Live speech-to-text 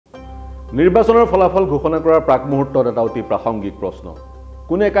নিৰ্বাচনৰ ফলাফল ঘোষণা কৰাৰ প্ৰাক মুহূৰ্তত এটা অতি প্ৰাসংগিক প্ৰশ্ন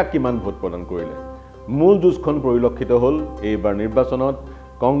কোনে কাক কিমান ভোট প্ৰদান কৰিলে মূল যুঁজখন পৰিলক্ষিত হ'ল এইবাৰ নিৰ্বাচনত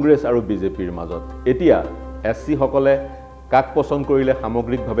কংগ্ৰেছ আৰু বিজেপিৰ মাজত এতিয়া এসসি সকলে কাক পছন্দ কৰিলে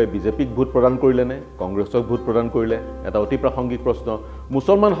সামগ্ৰিকভাৱে বিজেপিক ভোট প্ৰদান কৰিলে নে কংগ্ৰেছক ভোট প্ৰদান কৰিলে এটা অতি প্ৰাসংগিক প্ৰশ্ন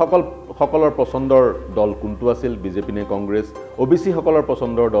মুছলমান সকলৰ পছন্দৰ দল কোনটো আছিল বিজেপি নে কংগ্ৰেছ ওবিসি সকলৰ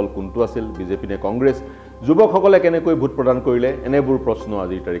পছন্দৰ দল কোনটো আছিল বিজেপি নে কংগ্ৰেছ যুৱকসকলে কেনেকৈ ভোট প্ৰদান কৰিলে এনেবোৰ প্ৰশ্ন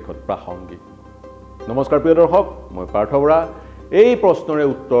আজিৰ তাৰিখত প্ৰাসংগিক নমস্কাৰ প্ৰিয় দৰ্শক মই পাৰ্থ বৰা এই প্ৰশ্নৰে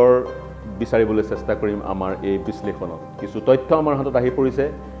উত্তৰ বিচাৰিবলৈ চেষ্টা কৰিম আমাৰ এই বিশ্লেষণত কিছু তথ্য আমাৰ হাতত আহি পৰিছে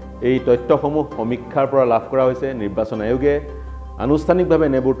এই তথ্যসমূহ সমীক্ষাৰ পৰা লাভ কৰা হৈছে নিৰ্বাচন আয়োগে আনুষ্ঠানিকভাৱে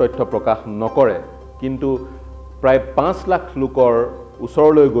নেবোৰ তথ্য প্ৰকাশ নকৰে কিন্তু প্ৰায় 5 লাখ লোকৰ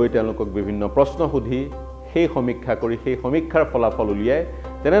ওচৰলৈ গৈ তেওঁলোকক বিভিন্ন প্ৰশ্ন সুধি সেই সমীক্ষা কৰি সেই সমীক্ষাৰ ফলাফল উলিয়াই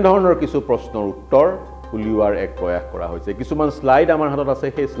তেনে ধৰণৰ কিছু প্ৰশ্নৰ উত্তৰ উলিওৱাৰ এক প্ৰয়াস কৰা হৈছে কিছুমান স্লাইড আমাৰ হাতত আছে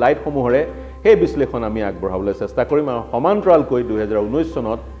সেই স্লাইডসমূহৰে সেই বিশ্লেষণ আমি আগবঢ়াবলৈ চেষ্টা কৰিম আৰু সমান্তৰালকৈ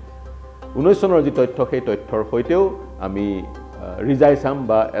 2019 চনৰ যি তথ্য সেই তথ্যৰ সৈতেও আমি ৰিজাই চাম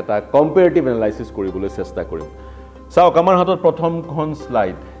বা এটা কম্পেয়াৰেটিভ এনালাইসিস কৰিবলৈ চেষ্টা কৰিম চাওক আমাৰ হাতত প্ৰথমখন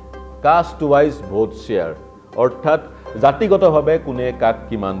slide caste wise vote share অৰ্থাৎ জাতিগতভাৱে কোনে কাক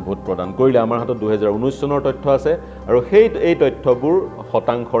কিমান ভোট প্ৰদান কৰিলে আমাৰ হাতত 2019 চনৰ তথ্য আছে আৰু এই তথ্যবোৰ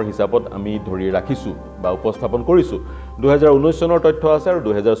শতাংশৰ হিচাপত আমি ধৰি ৰাখিছো বা উপস্থাপন কৰিছো 2019 চনৰ তথ্য আছে আৰু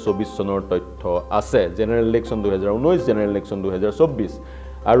 2024 চনৰ তথ্য আছে জেনাৰেল ইলেকশ্যন 2019 জেনাৰেল ইলেকশ্যন 2024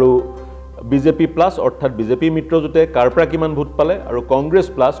 আৰু বিজেপি প্লাস অৰ্থাৎ বিজেপি মিত্ৰজোটে কাৰ পৰা কিমান ভোট পালে আৰু কংগ্ৰেছ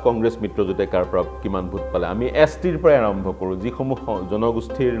প্লাস কংগ্ৰেছ মিত্ৰজোটে কাৰ পৰা কিমান ভোট পালে আমি এসটিৰ পৰা আৰম্ভ কৰো যিসমূহ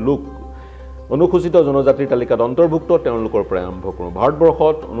জনগোষ্ঠীৰ লোক অনুসূচিত জনজাতিৰ তালিকাত অন্তৰ্ভুক্ত তেওঁলোকৰ পৰা আৰম্ভ কৰো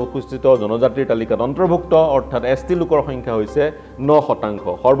ভাৰতবৰ্ষত অনুসূচিত জনজাতিৰ তালিকাত অন্তৰ্ভুক্ত অৰ্থাৎ এসটি লোকৰ সংখ্যা হৈছে 9%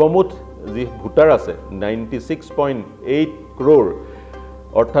 সৰ্বমুঠ যি ভোটাৰ আছে 96.8 crore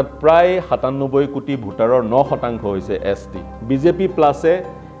অৰ্থাৎ প্ৰায় 97 কোটি ভোটাৰৰ 9% হৈছে এসটি বিজেপি প্লাসে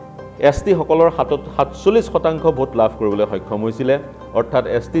এসটি সকলৰ হাতত 47% ভোট লাভ কৰিবলৈ সক্ষম হৈছিল অৰ্থাৎ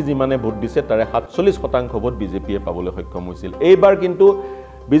এসটি যিমানে ভোট দিছে তাৰে 47% ভোট বিজেপিয়ে পাবলৈ সক্ষম হৈছিল এইবাৰ কিন্তু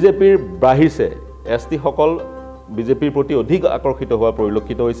বিজেপিৰ বাহিছে এসটি সকল বিজেপিৰ প্ৰতি অধিক আকৰ্ষিত হোৱা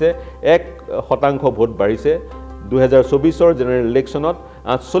পৰিলক্ষিত হৈছে 1% ভোট বাঢ়িছে 2024 ৰ জেনাৰেল ইলেকশ্যনত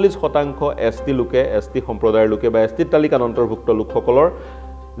 48% এসটি লোকে এসটি সম্প্ৰদায়ৰ লোকে বা এসটি তালিকাত অন্তৰ্ভুক্ত লোকসকলৰ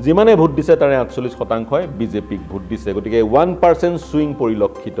যিমানে ভোট দিছে তাৰে 48% বিজেপিক ভোট দিছে গতিকে 1% সুইং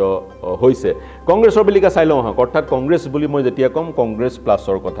পৰিলক্ষিত হৈছে কংগ্ৰেছৰ বিলিকা চাই লওঁ অৰ্থাৎ কংগ্ৰেছ বুলি মই যেতিয়া কম কংগ্ৰেছ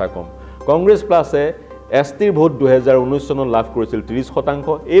প্লাছৰ কথা কম কংগ্ৰেছ প্লাছে এসটিৰ ভোট 2019 চনত লাভ কৰিছিল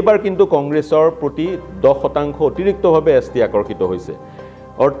 30% এইবাৰ কিন্তু কংগ্ৰেছৰ প্ৰতি 10% অতিৰিক্তভাৱে এসটি আকৰ্ষিত হৈছে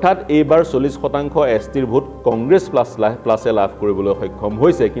অৰ্থাৎ এইবাৰ 40% এসটিৰ ভোট কংগ্ৰেছ প্লাছে লাভ কৰিবলৈ সক্ষম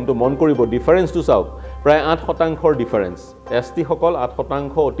হৈছে কিন্তু মন কৰিব ডিফাৰেন্সটো চাওক প্ৰায় 8%ৰ ডিফাৰেন্স এসটি সকল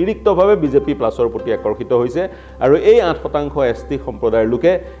 8% অতিৰিক্তভাৱে বিজেপি প্লাছৰ প্ৰতি আকৰ্ষিত হৈছে আৰু এই 8% এসটি সম্প্ৰদায়ৰ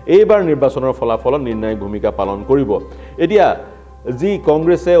লোকে এইবাৰ নিৰ্বাচনৰ ফলাফলত নিৰ্ণায়ক ভূমিকা পালন কৰিব এতিয়া যি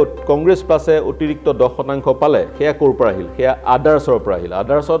কংগ্ৰেছ প্লাছে অতিৰিক্ত 10% পালে সেয়া ক'ৰ পৰা আহিল সেয়া আদাৰ্ছৰ পৰা আহিল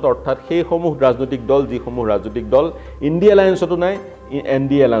আদাৰ্ছত অৰ্থাৎ সেইসমূহ ৰাজনৈতিক দল যিসমূহ ৰাজনৈতিক দল ইণ্ডিয়া এলায়েন্সতো নাই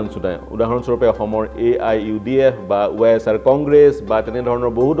এনডিএ এলায়েন্সতো নাই উদাহৰণস্বৰূপে অসমৰ AIUDF বা YSR কংগ্ৰেছ বা তেনে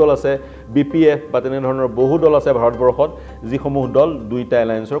ধৰণৰ বহু দল আছে BPF বা তেনে ধৰণৰ বহু দল আছে ভাৰতবৰ্ষত যিসমূহ দল দুইটা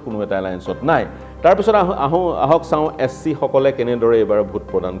এলায়েন্সৰ কোনো এটা এলায়েন্সত নাই তাৰ পিছত আহক চাওঁ এসসি সকলে কেনেদৰে এবাৰ ভোট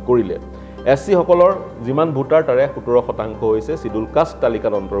প্ৰদান কৰিলে এসসি সকলৰ যিমান ভোটাৰ তাৰে 17% হৈছে শিডিউল কাষ্ট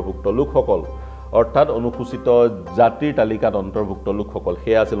তালিকাত অন্তৰ্ভুক্ত লোকসকল অৰ্থাৎ অনুসূচিত জাতিৰ তালিকাত অন্তৰ্ভুক্ত লোকসকল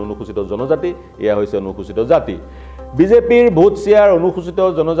সেয়া আছিল অনুসূচিত জনজাতি এয়া হৈছে অনুসূচিত জাতি বিজেপিৰ ভোট শেয়াৰ অনুসূচিত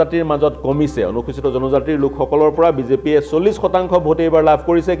জনজাতিৰ মাজত কমিছে অনুসূচিত জনজাতিৰ লোকসকলৰ পৰা বিজেপিয়ে 40% ভোট এইবাৰ লাভ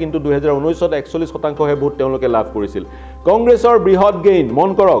কৰিছে কিন্তু 2019 ত 41% হে ভোট তেওঁলোকে লাভ কৰিছিল কংগ্ৰেছৰ বৃহৎ গেইন মন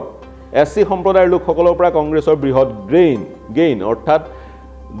কৰক এসসি সম্প্ৰদায়ৰ লোকসকলৰ পৰা কংগ্ৰেছৰ বৃহৎ গেইন অৰ্থাৎ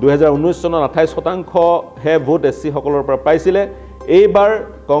 2019 চনত 28% হে ভোট এসসি সকলৰ পৰা পাইছিলে এইবাৰ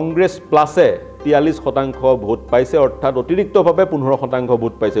কংগ্ৰেছ প্লাছে 43% ভোট পাইছে অৰ্থাৎ অতিৰিক্তভাৱে 15%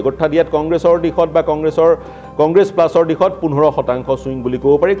 ভোট পাইছে অৰ্থাৎ ইয়াত কংগ্ৰেছৰ দিশত বা কংগ্ৰেছ প্লাছৰ দিশত 15% সুইং বুলি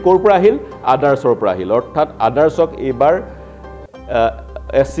ক'ব পাৰি ক'ৰ পৰা আহিল আদাৰ্ছৰ পৰা আহিল অৰ্থাৎ আদাৰ্ছক এইবাৰ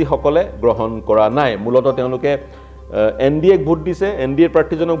এসসি সকলে গ্ৰহণ কৰা নাই মূলতঃ তেওঁলোকে এনডিএক ভোট দিছে এনডিএৰ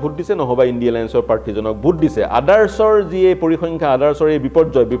প্ৰাৰ্থীজনক ভোট দিছে নহবা ইণ্ডিয়া এলায়েন্সৰ প্ৰাৰ্থীজনক ভোট দিছে আদাৰ্ছৰ যি এই পৰিসংখ্যা আদাৰ্ছৰ এই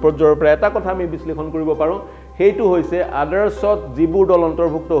বিপৰ্যয়ৰ পৰা এটা কথা আমি বিশ্লেষণ কৰিব পাৰোঁ সেইটো হৈছে আদাৰ্ছত যিবোৰ দল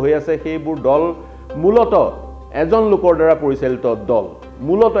অন্তৰ্ভুক্ত হৈ আছে সেইবোৰ দল মূলতঃ এজন লোকৰ দ্বাৰা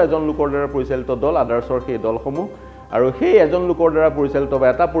পৰিচালিত দল আদাৰ্ছৰ সেই দলসমূহ আৰু সেই এজন লোকৰ দ্বাৰা পৰিচালিত বা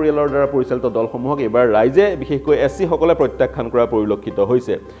এটা পৰিয়ালৰ দ্বাৰা পৰিচালিত দলসমূহক এবাৰ ৰাইজে বিশেষকৈ এসসি সকলে প্ৰত্যাখ্যান কৰা পৰিলক্ষিত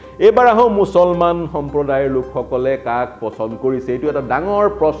হৈছে এবাৰ মুছলমান সম্প্ৰদায়ৰ লোকসকলে কাক পছন্দ কৰিছে এটো এটা ডাঙৰ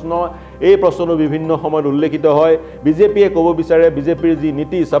প্ৰশ্ন এই প্ৰশ্নটো বিভিন্ন সময়ত উল্লেখিত হয় বিজেপিয়ে ক'ব বিচাৰে বিজেপিৰ যি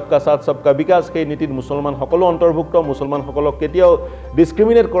নীতি সবকা সাথ সবকা বিকাশ সেই নীতিত মুছলমান সকলো অন্তৰ্ভুক্ত মুছলমানসকলক কেতিয়াও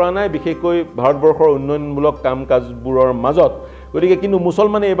ডিসক্ৰিমিনেট কৰা নাই বিশেষকৈ ভাৰতবৰ্ষৰ উন্নয়নমূলক কাম কাজবোৰৰ মাজত গতিকে কিন্তু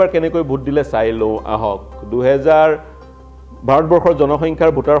মুছলমানে এবাৰ কেনেকৈ ভোট দিলে চাই লওঁ আহক 2000 ভাৰতবৰ্ষৰ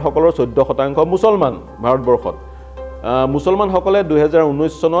জনসংখ্যাৰ ভোটাৰসকলৰ 14% মুছলমান ভাৰতবৰ্ষত মুছলমানসকলে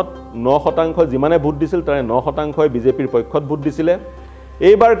 2019 চনত 9% যিমানে ভোট দিছিল তাৰে 9%ই বিজেপিৰ পক্ষত ভোট দিছিলে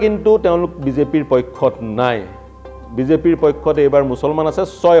এইবাৰ কিন্তু তেওঁলোক বিজেপিৰ পক্ষত নাই বিজেপিৰ পক্ষত এইবাৰ মুছলমান আছে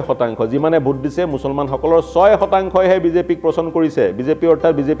 6% যিমানে ভোট দিছে মুছলমানসকলৰ 6%হে বিজেপিক পছন্দ কৰিছে বিজেপি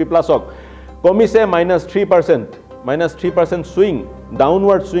অৰ্থাৎ বিজেপি প্লাছক কমিছে -3% সুইং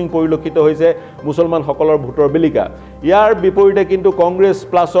ডাউনৱাৰ্ড সুইং পৰিলক্ষিত হৈছে মুছলমানসকলৰ ভোটৰ বিলিকা ইয়াৰ বিপৰীতে কিন্তু কংগ্ৰেছ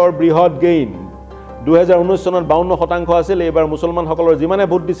প্লাছৰ বৃহৎ গেইন 2019 চনত 52% আছিল এইবাৰ মুছলমানসকলৰ যিমানে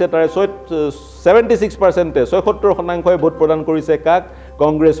ভোট দিছে তাৰে 76%ই ভোট প্ৰদান কৰিছে কাক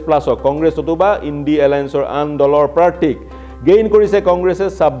কংগ্ৰেছ প্লাছক কংগ্ৰেছ অথবা ইণ্ডি এলায়েন্সৰ আন দলৰ প্ৰাৰ্থীক গেইন কৰিছে কংগ্ৰেছে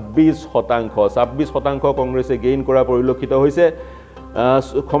 26% কংগ্ৰেছে গেইন কৰা পৰিলক্ষিত হৈছে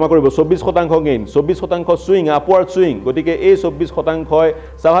ক্ষমা কৰিব 24% গেইন 24% সুইং আপৱাৰ্ড সুইং গতিকে এই 24%ই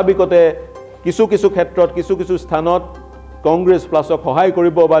স্বাভাৱিকতে কিছু ক্ষেত্ৰত কিছু স্থানত কংগ্ৰেছ প্লাছক সহায়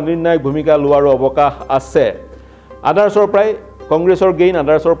কৰিব বা নিৰ্ণায়ক ভূমিকা লোৱাৰ অৱকাশ আছে আদাৰ্ছৰ প্ৰায় কংগ্ৰেছৰ গেইন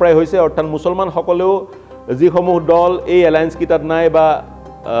আদাৰ্ছৰ প্ৰায় হৈছে অৰ্থাৎ মুছলমান সকলেও যিসমূহ দল এই এলায়েন্স কিটাত নাই বা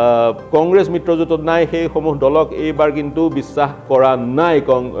কংগ্ৰেছ মিত্ৰজোঁটত নাই সেই সমূহ দলক এইবাৰ কিন্তু বিশ্বাস কৰা নাই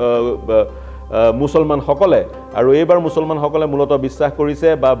মুছলমান সকলে আৰু এইবাৰ মুছলমান সকলে মূলত বিশ্বাস কৰিছে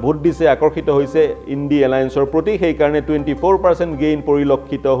বা ভোট দিছে আকৰ্ষিত হৈছে ইণ্ডি এলায়েন্সৰ প্ৰতি সেই কাৰণে 24% গেইন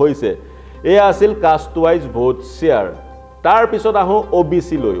পৰিলক্ষিত হৈছে এয়া আছিল কাষ্ট ওয়াইজ ভোট শেয়াৰ তাৰ পিছত আহো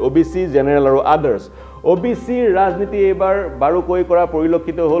ওবিসি লৈ ওবিসি জেনেৰেল আৰু আদাৰ্স ওবিসি ৰাজনীতি এবাৰ বাৰুকৈ কৰা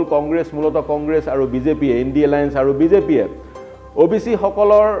পৰিলক্ষিত হ'ল কংগ্ৰেছ মূলত কংগ্ৰেছ আৰু বিজেপি ইণ্ডি এলায়েন্স আৰু বিজেপিয়ে ওবিসি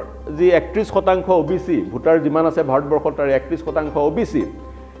সকলৰ যি 31% ওবিসি ভোটাৰ যিমান আছে ভাৰতবৰ্ষত তাৰ 31% ওবিসি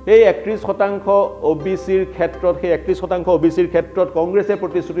এই 31% ওবিসিৰ ক্ষেত্ৰত সেই 31% ওবিসিৰ ক্ষেত্ৰত কংগ্ৰেছে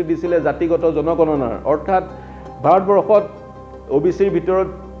প্ৰতিশ্ৰুতি দিছিলে জাতিগত জনগণনাৰ অৰ্থাৎ ভাৰতবৰ্ষত ওবিসিৰ ভিতৰত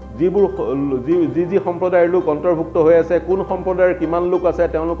যি সম্প্ৰদায়ৰ লোক অন্তৰ্ভুক্ত হৈ আছে কোন সম্প্ৰদায়ৰ কিমান লোক আছে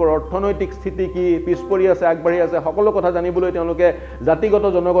তেওঁলোকৰ অৰ্থনৈতিক স্থিতি কি পিছপৰি আছে আগবাঢ়ি আছে সকলো কথা জানিবলৈ তেওঁলোকে জাতিগত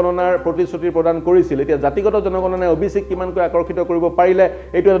জনগণনাৰ প্ৰতিশ্ৰুতি প্ৰদান কৰিছিল এতিয়া জাতিগত জনগণনাই ওবিসিক কিমানকৈ আকৰ্ষিত কৰিব পাৰিলে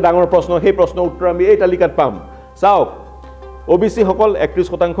এইটো এটা ডাঙৰ প্ৰশ্ন সেই প্ৰশ্নৰ উত্তৰ আমি এই তালিকাত পাম চাওক ওবিসি সকল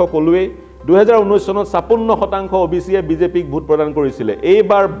 31% কলুৱে 2019 চনত 56% ওবিসিয়ে বিজেপিক ভোট প্ৰদান কৰিছিলে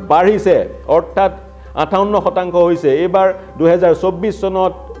এইবাৰ বাঢ়িছে অৰ্থাৎ 58% হৈছে এইবাৰ 2024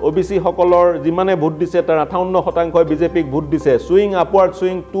 চনত ওবিসি সকলৰ যিমানে ভোট দিছে তাৰ 58% বিজেপিক ভোট দিছে সুইং আপৱাৰ্ড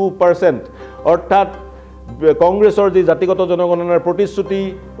সুইং 2% অৰ্থাৎ কংগ্ৰেছৰ যি জাতিগত জনগণনাৰ প্ৰতিশ্ৰুতি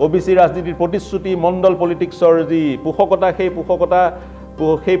ওবিসি ৰাজনীতিৰ প্ৰতিশ্ৰুতি মণ্ডল পলিটিক্সৰ যি পোষকতা সেই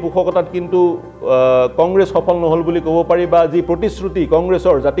পোষকতাত কিন্তু কংগ্ৰেছ সফল নহল বুলি ক'ব পাৰি বা যি প্ৰতিশ্ৰুতি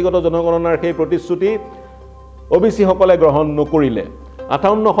কংগ্ৰেছৰ জাতিগত জনগণনাৰ সেই প্ৰতিশ্ৰুতি ওবিসি সকলে গ্ৰহণ নকৰিলে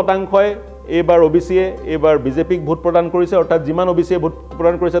 58%ই এইবাৰ ওবিসিয়ে এইবাৰ বিজেপিক ভোট প্ৰদান কৰিছে অৰ্থাৎ যিমান ওবিসিয়ে ভোট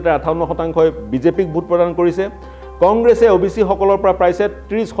প্ৰদান কৰিছে তাৰ 58%ই বিজেপিক ভোট প্ৰদান কৰিছে কংগ্ৰেছে ওবিসি সকলৰ পৰা পাইছে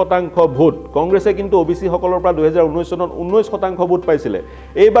 30% ভোট কংগ্ৰেছে কিন্তু ওবিসি সকলৰ পৰা 2019 চনত 19% ভোট পাইছিলে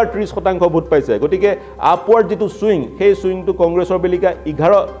এইবাৰ 30% ভোট পাইছে গতিকে আপৱাৰ্ড যেটো সুইং সেই সুইংটো কংগ্ৰেছৰ বেলিকা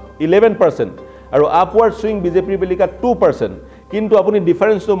 11% আৰু আপৱাৰ্ড সুইং বিজেপিৰ বেলিকা 2% কিন্তু আপুনি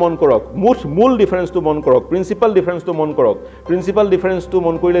ডিফাৰেন্সটো মন কৰক মূল ডিফাৰেন্সটো মন কৰক প্ৰিন্সিপাল ডিফাৰেন্সটো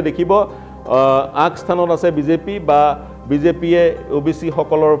মন কৰিলে দেখিব আগ স্থানত আছে বিজেপি বা বিজেপিয়ে ওবিসি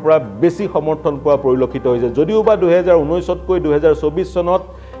সকলৰ পৰা বেছি সমৰ্থন পোৱা পৰিলক্ষিত হৈছে যদিও বা 2019তকৈ 2024 চনত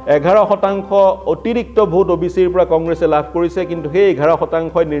 11% অতিৰিক্ত ভোট ওবিসিৰ পৰা কংগ্ৰেছে লাভ কৰিছে কিন্তু সেই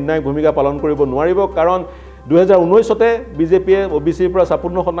 11%ই নিৰ্ণায়ক ভূমিকা পালন কৰিব নোৱাৰিব কাৰণ 2019তে বিজেপিয়ে ওবিসিৰ পৰা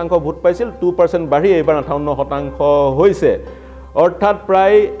 56% ভোট পাইছিল 2% বাঢ়ি এইবাৰ 58% হৈছে অৰ্থাৎ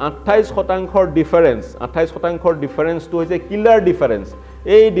প্ৰায় 28% ডিফাৰেন্সটো হৈছে কিলাৰ ডিফাৰেন্স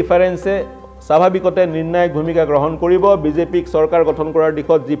এই ডিফাৰেন্সে স্বাভাৱিকতে নিৰ্ণায়ক ভূমিকা গ্ৰহণ কৰিব বিজেপিক চৰকাৰ গঠন কৰাৰ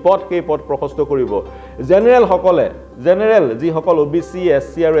দিশত যি পথ সেই পথ প্ৰশস্ত কৰিব জেনেৰেল যিসকল ওবিসি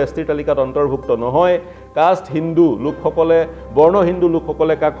এসসি আৰু এসটিৰ তালিকাত অন্তৰ্ভুক্ত নহয় কাষ্ট হিন্দু লোকসকলে বৰ্ণ হিন্দু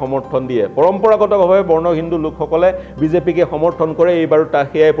লোকসকলে কাক সমৰ্থন দিয়ে পৰম্পৰাগতভাৱে বৰ্ণ হিন্দু লোকসকলে বিজেপিকে সমৰ্থন কৰে এইবাৰ তা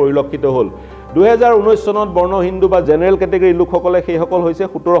সেয়াই পৰিলক্ষিত হ'ল 2019 চনত বৰ্ণ হিন্দু বা জেনেৰেল কেটেগৰী লোকসকলে সেইসকল হৈছে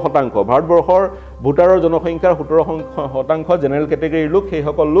 17% ভাৰতবৰ্ষৰ ভোটাৰৰ জনসংখ্যাৰ 17% জেনেৰেল কেটেগৰীৰ লোক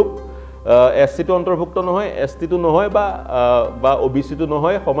সেইসকল লোক এসসিটো অন্তৰ্ভুক্ত নহয় এসটিটো নহয় বা ওবিসিটো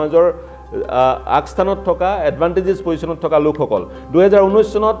নহয় সমাজৰ আগস্থানত থকা এডভান্টেজেস পজিশনত থকা লোকসকল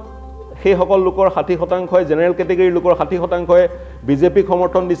 2019 চনত সেই সকল লোকৰ 60% জেনেৰেল কেটেগৰীৰ লোকৰ 60% বিজেপিক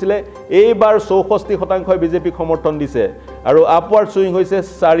সমৰ্থন দিছিলে এইবাৰ 64% বিজেপিক সমৰ্থন দিছে আৰু আপৱাৰ্ড সুইং হৈছে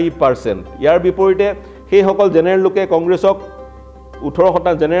 4%। ইয়াৰ বিপৰীতে সেই সকল জেনেৰেল লোকে কংগ্ৰেছক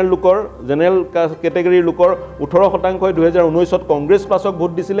 18% জেনেৰেল কেটেগৰীৰ লোকৰ 18% 2019ত কংগ্ৰেছ প্লাছক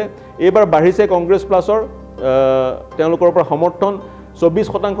ভোট দিছিলে এইবাৰ বাঢ়িছে কংগ্ৰেছ প্লাছৰ তেওঁলোকৰ পৰা সমৰ্থন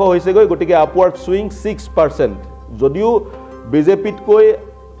 24% হৈছেগৈ গতিকে আপৱাৰ্ড সুইং 6%। যদিও বিজেপিতকৈ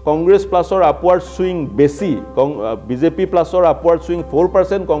কংগ্ৰেছ প্লাছৰ আপৱাৰ্ড সুইং বেছি BJP প্লাছৰ upward swing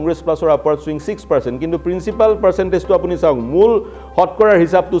 4% Congress প্লাছৰ upward swing 6% কিন্তু প্ৰিন্সিপাল পাৰ্চেন্টেজটো আপুনি চাওক মূল হটকৰাৰ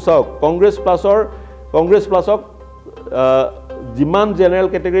হিচাপটো চাওক কংগ্ৰেছ প্লাছক যিমান জেনেৰেল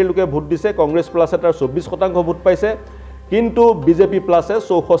কেটেগৰীৰ লোকে ভোট দিছে কংগ্ৰেছ প্লাছে তাৰ 24% ভোট পাইছে কিন্তু বিজেপি প্লাছে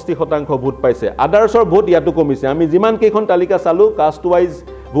 64% ভোট পাইছে আদাৰ্ছৰ ভোট ইয়াতো কমিছে আমি যিমান কেইখন তালিকা চালো কাষ্ট ওয়াইজ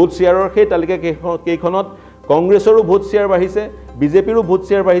ভোট শেয়াৰৰ সেই তালিকা কেইখনত কংগ্ৰেছৰো ভোট শেয়াৰ বাঢ়িছে বিজেপিৰো ভোট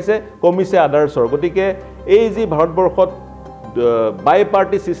শেয়াৰ বাঢ়িছে কমিছে আদাৰ্ছৰ গতিকে এই যি ভাৰতবৰ্ষত বাই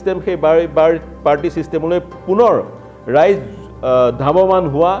পাৰ্টি সিস্টেম সেই বাই পাৰ্টি সিস্টেমলৈ পুনৰ ৰাইজ ধাৱমান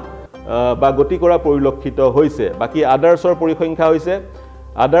হোৱা বা গতি কৰা পৰিলক্ষিত হৈছে বাকি আদাৰ্ছৰ পৰিসংখ্যা হৈছে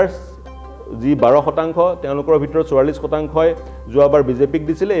আদাৰ্ছ যি 12% তেওঁলোকৰ ভিতৰত 44% যোৱাবাৰ বিজেপিক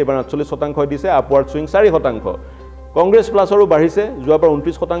দিছিলে এইবাৰ 48% দিছে আপৱাৰ্ড সুইং 4%। কংগ্ৰেছ প্লাছৰো বাঢ়িছে যোৱাবাৰ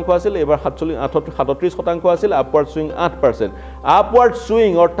 29% আছিল এইবাৰ 37% আছিল আপৱাৰ্ড সুইং 8%। আপৱাৰ্ড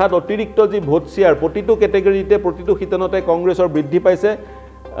সুইং অৰ্থাৎ অতিৰিক্ত যি ভোট শেয়াৰ প্ৰতিটো কেটেগৰীতে প্ৰতিটো শিতানতে কংগ্ৰেছৰ বৃদ্ধি পাইছে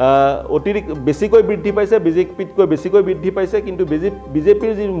অতিৰিক্ত বেছিকৈ বৃদ্ধি পাইছে বিজেপিতকৈ বেছিকৈ বৃদ্ধি পাইছে কিন্তু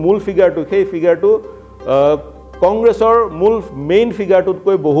বিজেপিৰ যি মূল ফিগাৰটো সেই ফিগাৰটো কংগ্ৰেছৰ মূল মেইন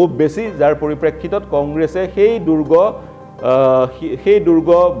ফিগাৰটোতকৈ বহু বেছি যাৰ পৰিপ্ৰেক্ষিতত কংগ্ৰেছে সেই দুৰ্গ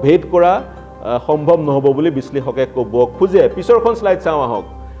ভেদ কৰা সম্ভৱ নহব বুলি বিশ্লেষকে ক'ব খোজে পিছৰখন স্লাইড চাওঁ আহক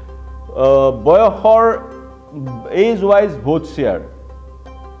বয়সৰ এজ ওয়াইজ ভোট শেয়াৰ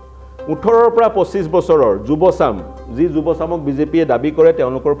 18 পৰা 25 বছৰৰ যুৱচাম যি যুৱচামক বিজেপিয়ে দাবী কৰে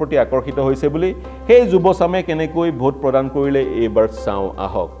তেওঁলোকৰ প্ৰতি আকৰ্ষিত হৈছে বুলি সেই যুৱচামে কেনেকৈ ভোট প্ৰদান কৰিলে এইবাৰ চাওঁ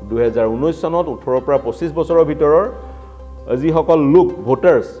আহক 2019 চনত 18 পৰা 25 বছৰৰ ভিতৰৰ যি সকল লোক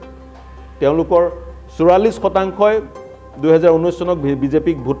ভোটাৰ্ছ তেওঁলোকৰ 44% 2019 চনত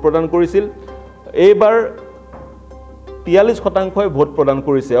বিজেপিক ভোট প্ৰদান কৰিছিল এইবাৰ 43% ভোট প্ৰদান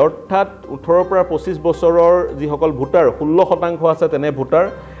কৰিছে অৰ্থাৎ 18 পৰা 25 বছৰৰ যি সকল ভোটাৰ 16% আছে তেনে ভোটাৰ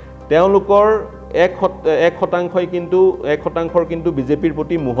তেওঁলোকৰ 1% কিন্তু বিজেপিৰ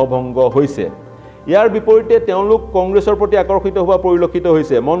প্ৰতি মোহভংগ হৈছে ইয়াৰ বিপৰীতে তেওঁলোক কংগ্ৰেছৰ প্ৰতি আকৰ্ষিত হোৱা পৰিলক্ষিত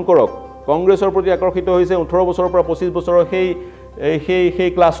হৈছে মন কৰক কংগ্ৰেছৰ প্ৰতি আকৰ্ষিত হৈছে 18 বছৰৰ পৰা 25 বছৰৰ সেই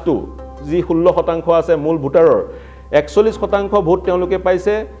ক্লাছটো যি 16% আছে মূল ভোটাৰৰ 41% ভোট তেওঁলোকে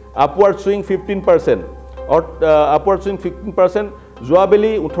পাইছে আপৱাৰ্ড সুইং 15% আপৱাৰ্ড সুইং 15%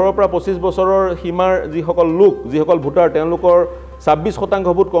 যোৱাবেলি 18 পৰা 25 বছৰৰ সীমাৰ যি সকল লোক যি সকল ভোটাৰ তেওঁলোকৰ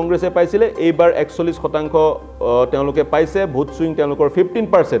 26% ভোট কংগ্ৰেছে পাইছিলে এইবাৰ 41% তেওঁলোকে পাইছে ভোট সুইং তেওঁলোকৰ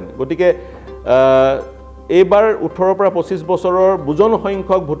 15% গতিকে এইবাৰ 18 পৰা 25 বছৰৰ বুজন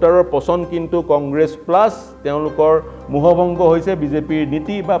সংখ্যক ভোটাৰৰ পছন্দ কিন্তু কংগ্ৰেছ প্লাছ তেওঁলোকৰ মোহভংগ হৈছে বিজেপিৰ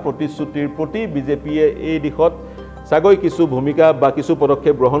নীতি বা প্ৰতিশ্ৰুতিৰ প্ৰতি বিজেপিয়ে এই দিশত সাগৈ কিছু ভূমিকা বা কিছু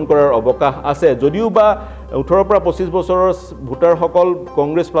পদক্ষেপ গ্ৰহণ কৰাৰ অৱকাশ আছে যদিও বা 18 পৰা 25 বছৰৰ ভোটাৰ সকল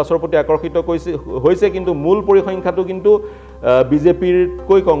কংগ্ৰেছ প্লাছৰ প্ৰতি আকৰ্ষিত হৈছে কিন্তু মূল পৰিসংখ্যাটো কিন্তু বিজেপিৰ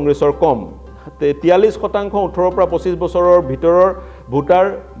কৈ কংগ্ৰেছৰ কম 43% 18 পৰা 25 বছৰৰ ভিতৰৰ ভোটাৰ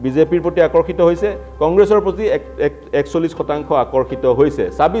বিজেপিৰ প্ৰতি আকৰ্ষিত হৈছে কংগ্ৰেছৰ প্ৰতি 41% আকৰ্ষিত হৈছে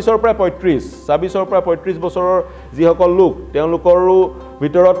 26 পৰা 35 বছৰৰ যি সকল লোক তেওঁলোকৰো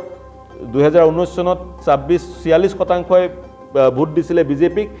ভিতৰত 2019 চনত 46% ভোট দিছিলে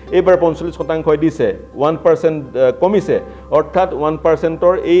বিজেপিক এইবাৰ 45% দিছে 1% কমিছে অৰ্থাৎ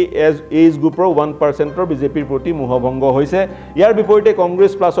 1%ৰ এই এজ গ্ৰুপৰ 1%ৰ বিজেপিৰ প্ৰতি মোহভংগ হৈছে ইয়াৰ বিপৰীতে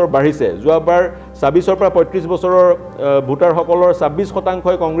কংগ্ৰেছ প্লাছৰ বাঢ়িছে যোৱাবাৰ 26 পৰা 35 বছৰৰ ভোটাৰ সকলৰ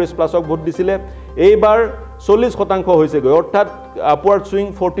 26% কংগ্ৰেছ প্লাছক ভোট দিছিলে এইবাৰ 40% হৈছেগৈ অৰ্থাৎ আপৱাৰ্ড সুইং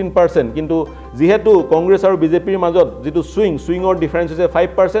 14% কিন্তু যেহেতু কংগ্ৰেছ আৰু বিজেপিৰ মাজত যেটো সুইঙৰ ডিফাৰেন্স হৈছে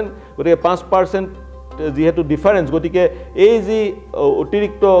 5% গতিকে 5% যেহেতু ডিফাৰেন্স গতিকে এই যি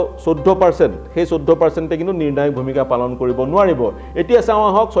অতিৰিক্ত 14% সেই 14% কিন্তু নিৰ্ণায়ক ভূমিকা পালন কৰিব নোৱাৰিব এতিয়া চাওঁ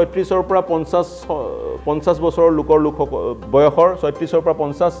আহক 36 পৰা 50 বছৰৰ লোকৰ বয়সৰ 36 পৰা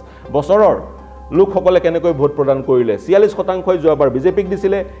 50 বছৰৰ লোকসকলে কেনেকৈ ভোট প্ৰদান কৰিলে 46% যোৱাবাৰ বিজেপিক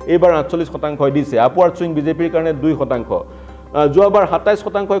দিছিলে এইবাৰ 48% দিছে আপৱাৰ্ড সুইং বিজেপিৰ কাৰণে 2% যোৱাবাৰ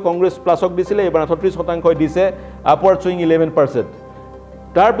 27% কংগ্ৰেছ প্লাছক দিছিলে এইবাৰ 38% দিছে আপৱাৰ্ড সুইং 11%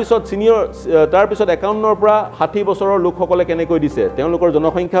 তাৰ পিছত 51 পৰা 60 বছৰৰ লোকসকলে কেনেকৈ দিছে তেওঁলোকৰ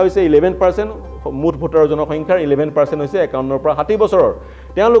জনসংখ্যা হৈছে 11% মুঠ ভোটাৰৰ জনসংখ্যাৰ 11% হৈছে 51 পৰা 60 বছৰৰ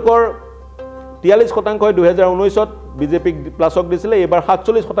তেওঁলোকৰ 43% 2019ত বিজেপিক প্লাছক দিছিলে এইবাৰ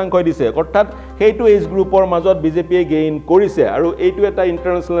 47% দিছে অৰ্থাৎ সেইটো এজ গ্ৰুপৰ মাজত বিজেপিয়ে গেইন কৰিছে আৰু এইটো এটা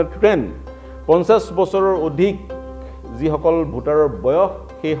ইন্টাৰনেশ্যনেল ট্ৰেন্ড 50 বছৰৰ অধিক যিসকল ভোটাৰৰ বয়স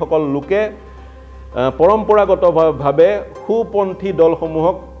সেই সকল লোকে পৰম্পৰাগতভাৱে সুপন্থী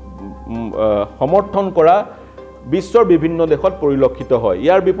দলসমূহক সমৰ্থন কৰা বিশ্বৰ বিভিন্ন দেশত পৰিলক্ষিত হয়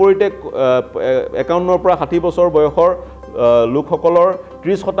ইয়াৰ বিপৰীতে 51 পৰা 60 বছৰ বয়সৰ লোকসকলৰ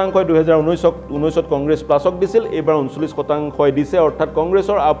 30% 2019ত কংগ্ৰেছ প্লাছক দিছিল এইবাৰ 39% দিছে অৰ্থাৎ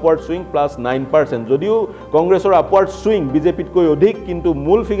কংগ্ৰেছৰ আপৱাৰ্ড সুইং +9% যদিও কংগ্ৰেছৰ আপৱাৰ্ড সুইং বিজেপিতকৈ অধিক কিন্তু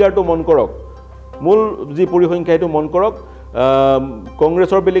মূল ফিগাৰটো মন কৰক মূল যি পৰিসংখ্যা সেইটো মন কৰক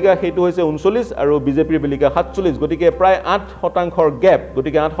কংগ্ৰেছৰ বেলিকা সেইটো হৈছে 39 আৰু বিজেপিৰ বেলিকা 47 গতিকে প্ৰায় 8%ৰ গ্যাপ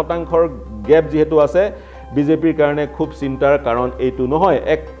গতিকে 8%ৰ গ্যাপ যেহেতু আছে বিজেপিৰ কাৰণে খুব চিন্তাৰ কাৰণ এইটো নহয়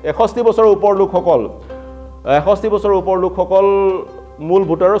 61 বছৰৰ ওপৰ লোকসকল 61 বছৰৰ ওপৰ লোকসকল মূল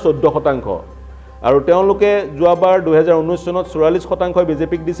ভোটাৰৰ 14% আৰু তেওঁলোকে যোৱাবাৰ 2019 চনত 44%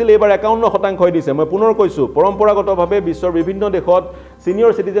 বিজেপিক দিছিল এইবাৰ 51% দিছে মই পুনৰ কৈছো পৰম্পৰাগতভাৱে বিশ্বৰ বিভিন্ন দেশত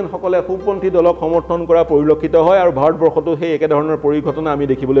সিনিয়ৰ সিটিজেন সকলে সুপন্থী দলক সমৰ্থন কৰা পৰিলক্ষিত হয় আৰু ভাৰতবৰ্ষতো সেই একে ধৰণৰ পৰিঘটনা আমি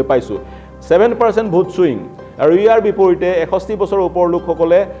দেখিবলৈ পাইছো 7% ভোট সুইং আৰু ইয়াৰ বিপৰীতে 61 বছৰৰ ওপৰ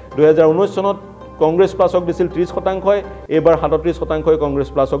লোকসকলে 2019 চনত কংগ্ৰেছ প্লাছক দিছিল 30% এইবাৰ 37% কংগ্ৰেছ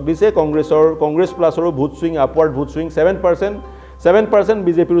প্লাছক দিছে Congress প্লাছৰ vote swing upward vote swing 7%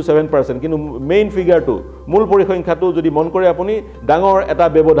 বিজেপিৰো 7% কিন্তু মেইন ফিগাৰটো মূল পৰিসংখ্যাটো যদি মন কৰে আপুনি ডাঙৰ এটা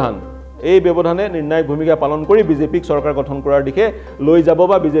ব্যৱধান এই ব্যৱধানে নিৰ্ণায়ক ভূমিকা পালন কৰি বিজেপিক চৰকাৰ গঠন কৰাৰ দিশে লৈ যাব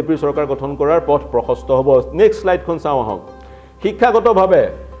বা বিজেপিৰ চৰকাৰ গঠন কৰাৰ পথ প্ৰশস্ত হ'ব নেক্সট স্লাইডখন চাওঁ আহক শিক্ষাগতভাৱে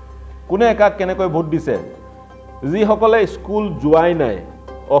কোনে কাক কেনেকৈ ভোট দিছে যিসকলে স্কুল যোৱাই নাই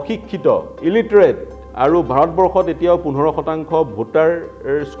অশিক্ষিত ইলিটাৰেট আৰু ভাৰতবৰ্ষত এতিয়াও 15% ভোটাৰ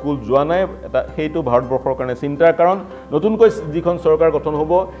স্কুল যোৱা নাই এটা সেইটো ভাৰতবৰ্ষৰ কাৰণে চিন্তাৰ কাৰণ নতুনকৈ যিখন চৰকাৰ গঠন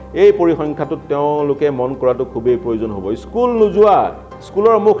হ'ব এই পৰিসংখ্যাটো তেওঁলোকে মন কৰাটো খুবেই প্ৰয়োজন হ'ব স্কুল নোযোৱা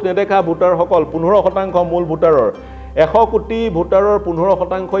স্কুলৰ মুখ নেদেখা ভোটাৰসকল 15% মূল ভোটাৰৰ 100 কোটি ভোটাৰৰ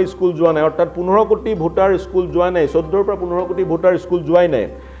 15% স্কুল যোৱা নাই অৰ্থাৎ 15 কোটি ভোটাৰ স্কুল যোৱা নাই 14 পৰা 15 কোটি ভোটাৰ স্কুল যোৱাই নাই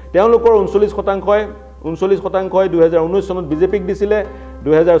তেওঁলোকৰ 39% 2019 চনত বিজেপিক দিছিলে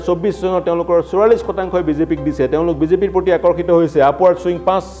 2024 চনত তেওঁলোকৰ 44% বিজেপিক দিছে তেওঁলোক বিজেপিৰ প্ৰতি আকৰ্ষিত হৈছে আপৱাৰ্ড সুইং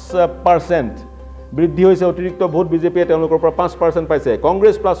 5% বৃদ্ধি হৈছে অতিৰিক্ত ভোট বিজেপিয়ে তেওঁলোকৰ পৰা 5% পাইছে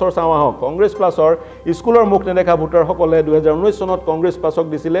কংগ্ৰেছ প্লাছৰ চাওঁ আহক কংগ্ৰেছ প্লাছৰ স্কুলৰ মুখ নেদেখা ভোটাৰসকলে 2019 চনত কংগ্ৰেছ প্লাছক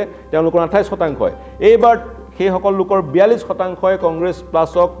দিছিলে তেওঁলোকৰ 28% এইবাৰ সেই সকল লোকৰ 42% কংগ্ৰেছ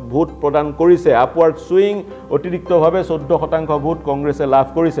প্লাছক ভোট প্ৰদান কৰিছে আপৱাৰ্ড সুইং অতিৰিক্তভাৱে 14% ভোট কংগ্ৰেছে লাভ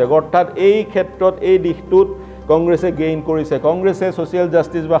কৰিছে অৰ্থাৎ এই ক্ষেত্ৰত এই দিশটোত কংগ্ৰেছে গেইন কৰিছে কংগ্ৰেছে সোশ্যাল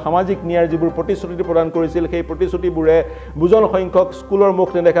জাস্টিস বা সামাজিক ন্যায়ৰ যিবোৰ প্ৰতিশ্ৰুতি প্ৰদান কৰিছিল সেই প্ৰতিশ্ৰুতিবোৰে বুজন সংখ্যক স্কুলৰ মুখ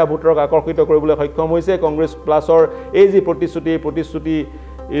নেদেখা ভোটাৰক আকৰ্ষিত কৰিবলৈ সক্ষম হৈছে কংগ্ৰেছ প্লাছৰ এই যি প্ৰতিশ্ৰুতি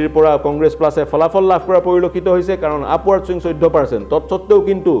এৰ পৰা কংগ্ৰেছ প্লাছে ফলাফল লাভ কৰা পৰিলক্ষিত হৈছে কাৰণ আপৱাৰ্ড সুইং 14% তৎসত্ত্বেও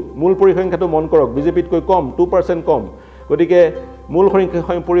কিন্তু মূল পৰিসংখ্যাটো মন কৰক বিজেপিতকৈ কম 2% কম গতিকে মূল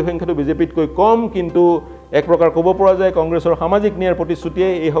পৰিসংখ্যাটো বিজেপিতকৈ কম কিন্তু এক প্ৰকাৰ ক'ব পৰা যায় কংগ্ৰেছৰ সামাজিক ন্যায়ৰ প্ৰতিশ্ৰুতিয়ে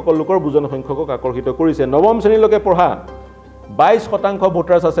এই সকল লোকৰ বুজন সংখ্যকক আকৰ্ষিত কৰিছে নৱম শ্ৰেণীলৈকে পঢ়া 22%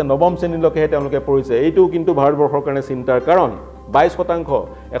 ভোটাৰ্ছ আছে নৱম শ্ৰেণীলৈকে তেওঁলোকে পঢ়িছে এইটো কিন্তু ভাৰতবৰ্ষৰ কাৰণে চিন্তাৰ কাৰণ 22%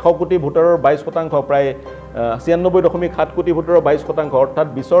 100 কোটি ভোটাৰৰ 22% প্ৰায় 96.7 কোটি ভোটাৰৰ 22% অৰ্থাৎ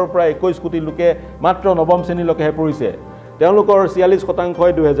 20 পৰা 21 কোটি লোকে মাত্ৰ নৱম শ্ৰেণীলৈকে পঢ়িছে তেওঁলোকৰ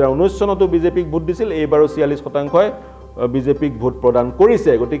 46% 2019 চনতো বিজেপিক ভোট দিছিল এইবাৰো 46% বিজেপিক ভোট প্ৰদান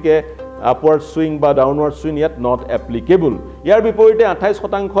কৰিছে গতিকে আপৱাৰ্ড সুইং বা ডাউনৱাৰ্ড সুইং ইয়াত নট এপ্লিকেবল ইয়াৰ বিপৰীতে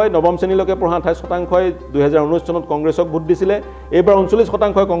 28% নৱম শ্ৰেণীলৈকে পঢ়া 28% 2019 চনত কংগ্ৰেছক ভোট দিছিলে এইবাৰ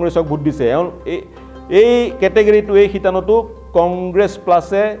 39% কংগ্ৰেছক ভোট দিছে এই কেটেগৰীটো এই শিতানতো কংগ্ৰেছ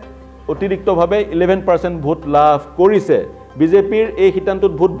প্লাছে অতিৰিক্তভাৱে 11% ভোট লাভ কৰিছে বিজেপিৰ এই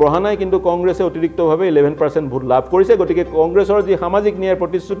শিতানটোত ভোট বঢ়া নাই কিন্তু কংগ্ৰেছে অতিৰিক্তভাৱে 11% ভোট লাভ কৰিছে গতিকে কংগ্ৰেছৰ যি সামাজিক ন্যায়ৰ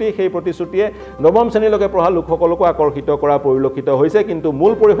প্ৰতিশ্ৰুতি সেই প্ৰতিশ্ৰুতিয়ে নৱম শ্ৰেণীলৈকে পঢ়া লোকসকলক আকৰ্ষিত কৰা পৰিলক্ষিত হৈছে কিন্তু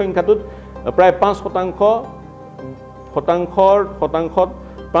মূল পৰিসংখ্যাটোত প্ৰায়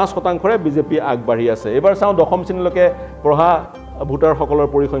 5%ৰে বিজেপি আগবাঢ়ি আছে এবাৰ চাওঁ দশম শ্ৰেণীলৈকে পঢ়া ভোটাৰসকলৰ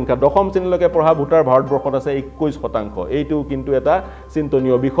পৰিসংখ্যা দশম শ্ৰেণীলৈকে পঢ়া ভোটাৰ ভাৰতবৰ্ষত আছে 21% এইটো কিন্তু এটা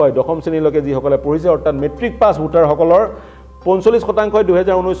চিন্তনীয় বিষয় দশম শ্ৰেণীলৈকে যিসকলে পঢ়িছে অৰ্থাৎ মেট্ৰিক পাছ ভোটাৰসকলৰ 45%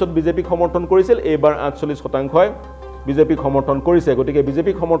 2019ত বিজেপিক সমৰ্থন কৰিছিল এইবাৰ 48% বিজেপিক সমৰ্থন কৰিছে গতিকে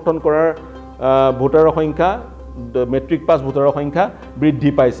বিজেপিক সমৰ্থন কৰাৰ ভোটাৰৰ সংখ্যা মেট্ৰিক পাছ ভোটাৰৰ সংখ্যা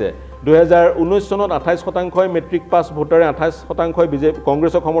বৃদ্ধি পাইছে 2019 চনত 28% মেট্ৰিক পাছ ভোটাৰে 28% বিজেপি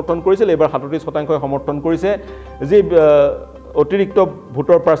কংগ্ৰেছক সমৰ্থন কৰিছিল এইবাৰ 37% সমৰ্থন কৰিছে যি অতিৰিক্ত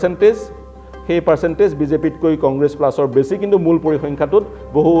ভোটৰ পাৰ্চেন্টেজ সেই পাৰ্চেন্টেজ বিজেপিতকৈ কংগ্ৰেছ প্লাছৰ বেছি কিন্তু মূল পৰিসংখ্যাটোত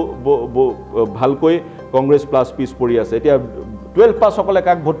বহু ভালকৈ কংগ্ৰেছ প্লাছ পিছ পৰি আছে এতিয়া 12 পাছসকলে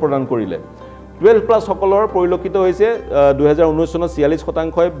কাক ভোট প্ৰদান কৰিলে 12+ সকলৰ পৰিলক্ষিত হৈছে 2019 চনত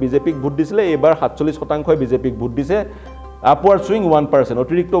 46% বিজেপিক ভোট দিছিলে এবাৰ 47% বিজেপিক ভোট দিছে আপৱাৰ্ড সুইং 1%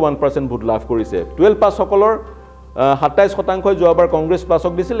 অতিৰিক্ত 1% ভোট লাভ কৰিছে 12+ সকলৰ 27% যোৱাবাৰ কংগ্ৰেছ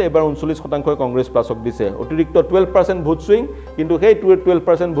প্লাছক দিছিল এবাৰ 39% কংগ্ৰেছ প্লাছক দিছে অতিৰিক্ত 12% ভোট সুইং কিন্তু সেই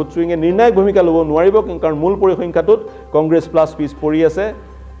 12% ভোট সুইঙে নিৰ্ণায়ক ভূমিকা ল'ব নোৱাৰিব কাৰণ মূল পৰিসংখ্যাটোত কংগ্ৰেছ প্লাছ পিছ পৰি আছে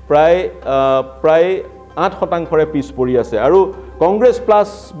প্ৰায় 8%ৰে পিছ পৰি আছে আৰু কংগ্ৰেছ প্লাছ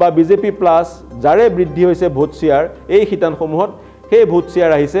বা বিজেপি প্লাছ যাৰে বৃদ্ধি হৈছে ভোট শ্বেয়াৰ এই শিতানসমূহত সেই ভোট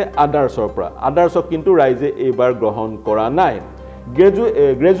শ্বেয়াৰ আহিছে আদাৰ্ছৰ পৰা আদাৰ্ছক কিন্তু ৰাইজে এইবাৰ গ্ৰহণ কৰা নাই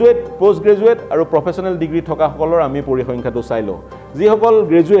গ্ৰেজুৱেট পোষ্ট গ্ৰেজুৱেট আৰু প্ৰফেচনেল ডিগ্ৰী থকা সকলৰ আমি পৰিসংখ্যাটো চাই লওঁ যিসকল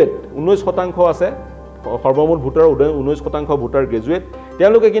গ্ৰেজুৱেট 19% আছে সৰ্বমুঠ ভোটাৰ 19% ভোটাৰ গ্ৰেজুৱেট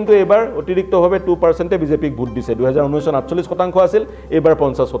তেওঁলোকে কিন্তু এবাৰ অতিৰিক্তভাৱে 2% বিজেপিক ভোট দিছে 2019 চনত 48% আছিল এবাৰ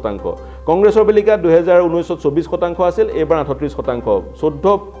 50% কংগ্ৰেছৰ বেলিকা 2019 ত 24% আছিল এবাৰ 38%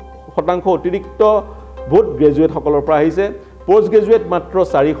 14% অতিৰিক্ত ভোট গ্ৰেজুৱেট সকলৰ পৰা আহিছে পোষ্ট গ্ৰেজুৱেট মাত্ৰ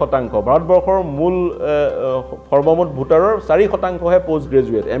 4% ভাৰতবৰ্ষৰ মূল সৰ্বমুঠ ভোটাৰৰ 4%হে পোষ্ট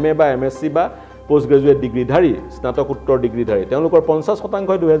গ্ৰেজুৱেট এমএ বা এমএসসি বা পোষ্ট গ্ৰেজুৱেট ডিগ্ৰীধাৰী স্নাতকোত্তৰ ডিগ্ৰীধাৰী তেওঁলোকৰ 50%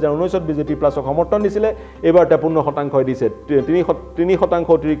 2019 ত বিজেপি প্লাছক সমৰ্থন দিছিলে এবাৰ 53% দিছে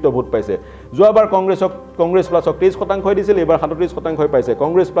 3% অতিৰিক্ত ভোট পাইছে যোৱাবাৰ কংগ্ৰেছ প্লাছক 23% দিছিল এবাৰ 37% পাইছে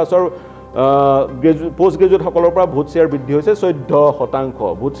কংগ্ৰেছ প্লাছৰ পোষ্ট গ্ৰেজুৱেট সকলৰ পৰা ভোট শ্বেয়াৰ বৃদ্ধি হৈছে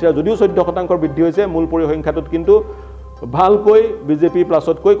 14% ভোট শ্বেয়াৰ যদিও 14% বৃদ্ধি হৈছে মূল পৰিসংখ্যাটোত কিন্তু ভালকৈ বিজেপি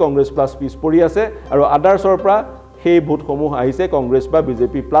প্লাছতকৈ কংগ্ৰেছ প্লাছ পিছ পৰি আছে আৰু আদাৰ্ছৰ পৰা সেই ভোটসমূহ আহিছে কংগ্ৰেছ বা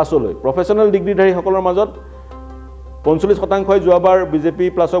বিজেপি প্লাছলৈ প্ৰফেচনেল ডিগ্ৰীধাৰী সকলৰ মাজত 45% যোৱাবাৰ বিজেপি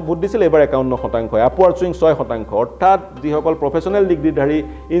প্লাছক ভোট দিছিল এবাৰ 51% আপৱাৰ্ড সুইং 6% অৰ্থাৎ যিসকল প্ৰফেচনেল ডিগ্ৰীধাৰী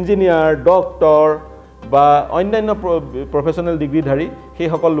ইঞ্জিনিয়াৰ ডক্টৰ বা অন্যান্য প্ৰফেচনেল ডিগ্ৰীধাৰী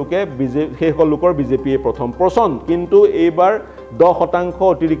সেইসকল লোকৰ বিজেপিয়ে প্ৰথম পছন্দ কিন্তু এইবাৰ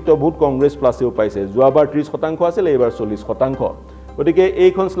 10% অতিৰিক্ত ভোট কংগ্ৰেছ প্লাছেও পাইছে যোৱাবাৰ 30% আছিল এইবাৰ 40% গতিকে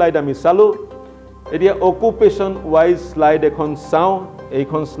এইখন স্লাইড আমি চালো এতিয়া অকুপেশ্যন ওয়াইজ স্লাইড এখন চাওঁ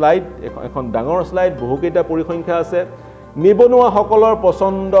এইখন স্লাইড এখন ডাঙৰ স্লাইড বহুকেইটা পৰিসংখ্যা আছে নিবনুৱা সকলৰ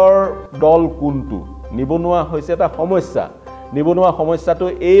পছন্দৰ দল কোনটো নিবনুৱা হৈছে এটা সমস্যা নিবনুৱা সমস্যাটো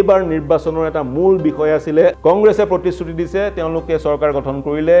এইবাৰ নিৰ্বাচনৰ এটা মূল বিষয় আছিল কংগ্ৰেছে প্ৰতিশ্ৰুতি দিছে তেওঁলোকে চৰকাৰ গঠন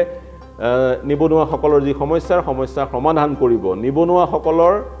কৰিলে নিবনুৱা সকলৰ যি সমস্যা সমাধান কৰিব নিবনুৱা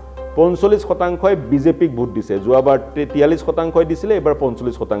সকলৰ 45% বিজেপিক ভোট দিছে যোৱাবাৰ 43% দিছিলে এবাৰ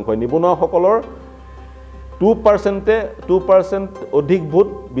 45% নিবনুৱা সকলৰ 2% অধিক ভোট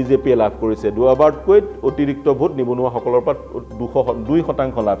বিজেপিয়ে লাভ কৰিছে যোৱাবাৰতকৈ অতিৰিক্ত ভোট নিবনুৱা সকলৰ পৰা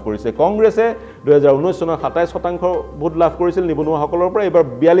 2% লাভ কৰিছে কংগ্ৰেছে 2019 চনত 27% ভোট লাভ কৰিছিল নিবনুৱা সকলৰ পৰা এবাৰ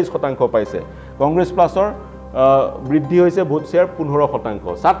 42% পাইছে কংগ্ৰেছ প্লাছৰ বৃদ্ধি হৈছে ভোট শ্বেয়াৰ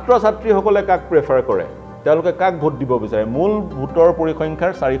 15% ছাত্ৰ-ছাত্ৰীসকলে কাক প্ৰেফাৰ কৰে তেওঁলোকে কাক ভোট দিব বিচাৰে মূল ভোটৰ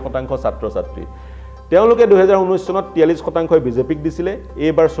পৰিসংখ্যাৰ 4% ছাত্ৰ-ছাত্ৰী তেওঁলোকে 2019 চনত 43% বিজেপিক দিছিলে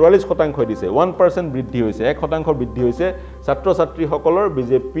এইবাৰ 44% দিছে 1% বৃদ্ধি হৈছে 1% বৃদ্ধি হৈছে ছাত্ৰ-ছাত্ৰীসকলৰ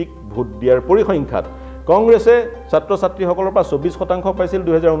বিজেপিক ভোট দিয়াৰ পৰিসংখ্যাত কংগ্ৰেছে ছাত্ৰ-ছাত্ৰীসকলৰ পৰা 24% পাইছিল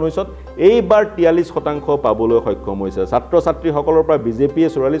 2019 ত এইবাৰ 43% পাবলৈ সক্ষম হৈছে ছাত্ৰ-ছাত্ৰীসকলৰ পৰা বিজেপিয়ে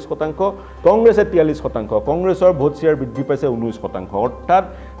 44% কংগ্ৰেছে 43% কংগ্ৰেছৰ ভোট শ্বেয়াৰ বৃদ্ধি পাইছে 19% অৰ্থাৎ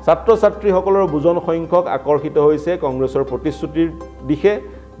ছাত্ৰ-ছাত্ৰীসকলৰ বুজন সংখ্যক আকৰ্ষিত হৈছে কংগ্ৰেছৰ প্ৰতিশ্ৰুতিৰ দিশে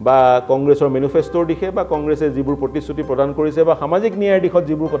বা কংগ্ৰেছৰ মেনিফেষ্টৰ দিশে বা কংগ্ৰেছে যিবোৰ প্ৰতিশ্ৰুতি প্ৰদান কৰিছে বা সামাজিক ন্যায়ৰ দিশত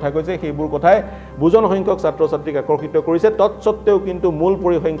যিবোৰ কথা কৈছে সেইবোৰ কথাই বুজন সংখ্যক ছাত্ৰ-ছাত্ৰীক আকৰ্ষিত কৰিছে তৎসত্ত্বেও কিন্তু মূল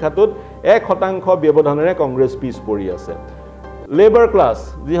পৰিসংখ্যাটোত 1% ব্যৱধানেৰে কংগ্ৰেছ পিছ পৰি আছে লেবাৰ ক্লাছ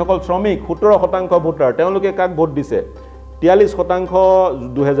যিসকল শ্ৰমিক 17% ভোটাৰ তেওঁলোকে কাক ভোট দিছে 43%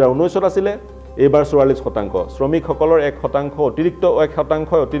 2019 ত আছিলে এইবাৰ 44% শ্ৰমিকসকলৰ 1%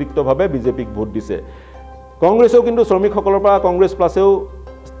 অতিৰিক্তভাৱে বিজেপিক ভোট দিছে কংগ্ৰেছেও কিন্তু শ্ৰমিকসকলৰ পৰা কংগ্ৰেছ প্লাছেও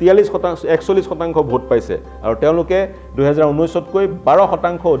 41% ভোট পাইছে আৰু তেওঁলোকে 2019 তকৈ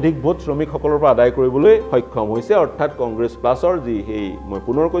 12% অধিক ভোট শ্ৰমিকসকলৰ পৰা আদায় কৰিবলৈ সক্ষম হৈছে অৰ্থাৎ কংগ্ৰেছ প্লাছৰ যি হেই মই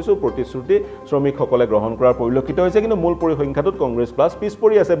পুনৰ কৈছো প্ৰতিশ্ৰুতি শ্ৰমিকসকলে গ্ৰহণ কৰাৰ পৰিলক্ষিত হৈছে কিন্তু মূল পৰিসংখ্যাটোত কংগ্ৰেছ প্লাছ পিছ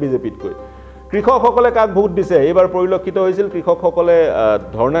পৰি আছে বিজেপিতকৈ কৃষকসকলে কাক ভোট দিছে এইবাৰ পৰিলক্ষিত হৈছিল কৃষকসকলে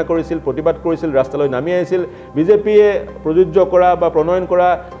ধৰ্ণা কৰিছিল প্ৰতিবাদ কৰিছিল ৰাস্তালৈ নামি আহিছিল বিজেপিয়ে প্ৰযোজ্য কৰা বা প্ৰণয়ন কৰা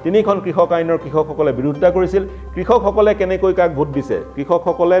তিনিখন কৃষক আইনৰ কৃষকসকলে বিৰোধিতা কৰিছিল কৃষকসকলে কেনেকৈ কাক ভোট দিছে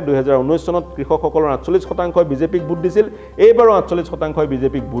কৃষকসকলে 2019 চনত কৃষকসকলৰ 48% বিজেপিক ভোট দিছিল এইবাৰো 48%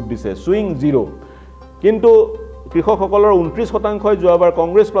 বিজেপিক ভোট দিছে সুইং 0 কিন্তু কৃষকসকলৰ 29% যোৱাবাৰ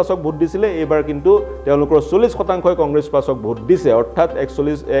কংগ্ৰেছ প্লাছক ভোট দিছিলে এইবাৰ কিন্তু তেওঁলোকৰ 40% কংগ্ৰেছ প্লাছক ভোট দিছে অৰ্থাৎ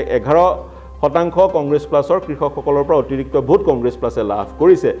 11% কংগ্ৰেছ প্লাছৰ কৃষকসকলৰ পৰা অতিৰিক্ত ভোট কংগ্ৰেছ প্লাছে লাভ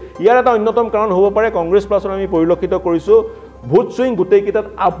কৰিছে ইয়াৰ এটা অন্যতম কাৰণ হ'ব পাৰে কংগ্ৰেছ প্লাছৰ আমি পৰিলক্ষিত কৰিছো ভোট সুইং গোটেই কিটাত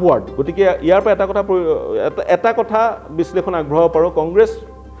আপৱাৰ্ড গতিকে ইয়াৰ পৰা এটা কথা বিশ্লেষণ আগবঢ়াব পাৰো কংগ্ৰেছ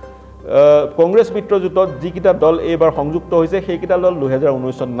কংগ্ৰেছ মিত্ৰজোঁটত যিকেইটা দল এইবাৰ সংযুক্ত হৈছে সেইকেইটা দল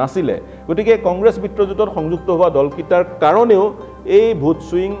 2019ত নাছিলে গতিকে কংগ্ৰেছ মিত্ৰজোঁটত সংযুক্ত হোৱা দলকেইটাৰ কাৰণেও এই ভোট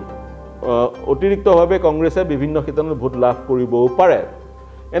সুইং অতিৰিক্তভাৱে কংগ্ৰেছে বিভিন্ন ক্ষেত্ৰত ভোট লাভ কৰিবও পাৰে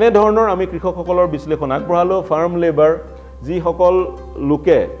এনে ধৰণৰ আমি কৃষকসকলৰ বিশ্লেষণ আগবঢ়ালো ফাৰ্ম লেবাৰ যিসকল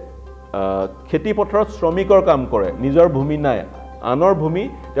লোকে খেতি পথাৰত শ্ৰমিকৰ কাম কৰে নিজৰ ভূমি নাই আনৰ ভূমি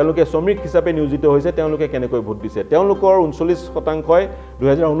তেওঁলোকে শ্ৰমিক হিচাপে নিয়োজিত হৈছে তেওঁলোকে কেনেকৈ ভোট দিছে তেওঁলোকৰ 39%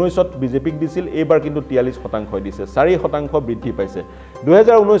 2019ত বিজেপিক দিছিল এইবাৰ কিন্তু 43% দিছে 4% বৃদ্ধি পাইছে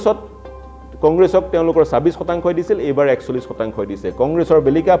 2019ত কংগ্ৰেছক তেওঁলোকৰ 26% দিছিল এইবাৰ 41% দিছে কংগ্ৰেছৰ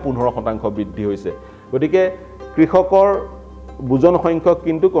বেলিকা 15% বৃদ্ধি হৈছে গতিকে কৃষকৰ বুজন সংখ্যক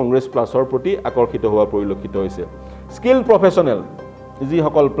কিন্তু কংগ্ৰেছ প্লাছৰ প্ৰতি আকৰ্ষিত হোৱা পৰিলক্ষিত হৈছে স্কিল প্ৰফেশনেল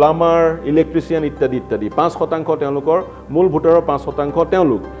যিসকল প্লামাৰ ইলেক্ট্ৰিচিয়ান ইত্যাদি ইত্যাদি 5% তেওঁলোকৰ মূল ভোটাৰৰ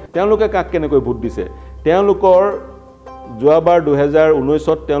 5% তেওঁলোকে কাক কেনেকৈ ভোট দিছে তেওঁলোকৰ যোৱাবাৰ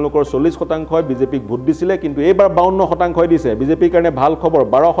 2019ত তেওঁলোকৰ 40% বিজেপিক ভোট দিছিলে কিন্তু এইবাৰ 52% দিছে বিজেপিৰ কাৰণে ভাল খবৰ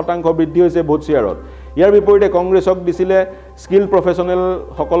 12% বৃদ্ধি হৈছে ভোট শ্বেয়াৰত ইয়াৰ বিপৰীতে কংগ্ৰেছক দিছিলে স্কিল প্ৰফেশনেল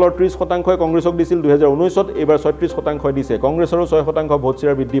সকলৰ 30% কংগ্ৰেছক দিছিল 2019ত এইবাৰ 36% দিছে কংগ্ৰেছৰো 6% ভোট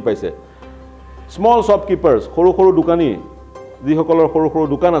শ্বেয়াৰ বৃদ্ধি পাইছে স্মল শ্বপকিপাৰ্ছ সৰু দোকানী যিসকলৰ সৰু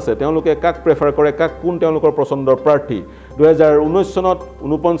দোকান আছে তেওঁলোকে কাক প্ৰেফাৰ কৰে কাক কোন তেওঁলোকৰ পছন্দৰ প্ৰাৰ্থী 2019 চনত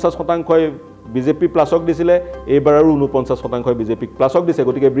 49% বিজেপি প্লাছক দিছিলে এইবাৰ আৰু 49% বিজেপিক প্লাছক দিছে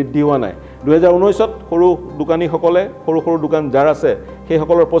গতিকে বৃদ্ধি হোৱা নাই 2019ত সৰু দোকানীসকলে সৰু দোকান যাৰ আছে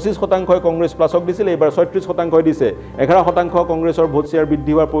সেইসকলৰ 25% কংগ্ৰেছ প্লাছক দিছিল এইবাৰ 36% দিছে 11% কংগ্ৰেছৰ ভোট শ্বেয়াৰ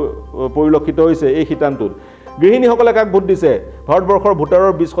বৃদ্ধি হোৱাৰ পৰিলক্ষিত হৈছে এই সিদ্ধান্তত গৃহিণীসকলে কাক ভোট দিছে ভাৰতবৰ্ষৰ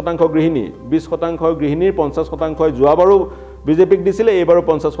ভোটাৰৰ 20% গৃহিণী 20% গৃহিণীৰ 50% যোৱাবাৰো বিজেপিক দিছিলে এইবাৰো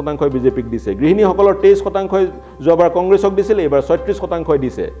 50% বিজেপিক দিছে গৃহিণীসকলৰ 23% যোৱাবাৰ কংগ্ৰেছক দিছিল এইবাৰ 36%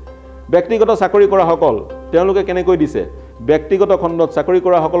 দিছে ব্যক্তিগত চাকৰি কৰা সকল তেওঁলোকে কেনেকৈ দিছে ব্যক্তিগত খণ্ডত চাকৰি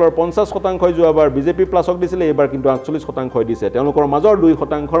কৰা সকলৰ 50% যোৱাবাৰ বিজেপি প্লাছক দিছিলে এইবাৰ কিন্তু 48% দিছে তেওঁলোকৰ মাজৰ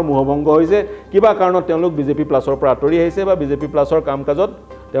 2%ৰ মোহভংগ হৈছে কিবা কাৰণত তেওঁলোক বিজেপি প্লাছৰ পৰা আঁতৰি আহিছে বা বিজেপি প্লাছৰ কাম-কাজত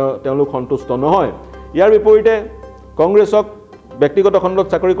তেওঁলোক সন্তুষ্ট নহয় ইয়াৰ বিপৰীতে কংগ্ৰেছক ব্যক্তিগত খণ্ডত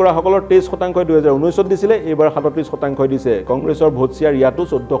চাকৰি কৰা সকলৰ 23% 2019ত দিছিলে এইবাৰ 37% দিছে কংগ্ৰেছৰ ভোট শ্বেয়াৰ ইয়াতো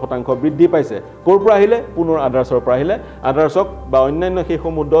 14% বৃদ্ধি পাইছে ক'ৰ পৰা আহিলে পুনৰ আদাৰ্ছৰ পৰা আহিলে আদাৰ্ছক বা অন্যান্য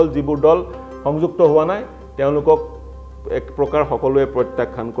সেইসমূহ দল যিবোৰ দল সংযুক্ত হোৱা নাই তেওঁলোকক এক প্ৰকাৰ সকলোৱে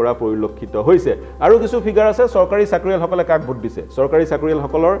প্ৰত্যাখ্যান কৰা পৰিলক্ষিত হৈছে আৰু কিছু ফিগাৰ আছে চৰকাৰী চাকৰিয়ালসকলে কাক ভোট দিছে চৰকাৰী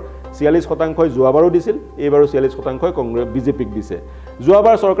চাকৰিয়ালসকলৰ 46% যোৱাবাৰো দিছিল এইবাৰো 46% কংগ্ৰেছ বিজেপিক দিছে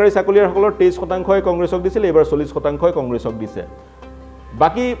যোৱাবাৰ চৰকাৰী চাকৰিয়ালসকলৰ 23% কংগ্ৰেছক দিছিল এইবাৰ 40% কংগ্ৰেছক দিছে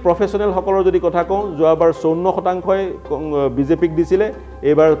বাকি প্ৰফেশনেল সকলৰ যদি কথা কওঁ যোৱাবাৰ 54% বিজেপিক দিছিলে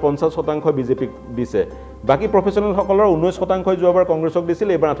এইবাৰ 50% বিজেপিক দিছে বাকি প্ৰফেশনেল সকলৰ 19% যোৱাবাৰ কংগ্ৰেছক দিছিল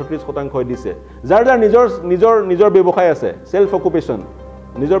এইবাৰ 38% দিছে যাৰ নিজৰ ব্যৱসায় আছে সেলফ অকুপেশন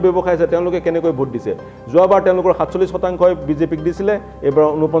নিজৰ ব্যৱসায় আছে তেওঁলোকে কেনেকৈ ভোট দিছে যোৱাবাৰ তেওঁলোকৰ 47% বিজেপিক দিছিলে এইবাৰ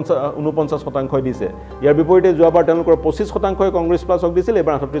 49% দিছে ইয়াৰ বিপৰীতে যোৱাবাৰ তেওঁলোকৰ 25% কংগ্ৰেছ প্লাছক দিছিল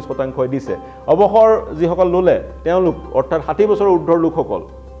এইবাৰ 38% দিছে অৱসৰ যিসকল ললে তেওঁলোক অৰ্থাৎ 60 বছৰৰ ঊৰ্ধ্বৰ লোকসকল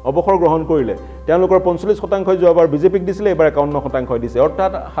অৱসৰ গ্ৰহণ কৰিলে তেওঁলোকৰ 45% যোৱাবাৰ বিজেপিক দিছিলে এইবাৰ 51% দিছে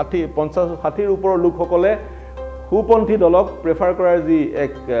অৰ্থাৎ 60ৰ ওপৰৰ লোকসকলে সুপন্থী দলক প্ৰেফাৰ কৰাৰ যি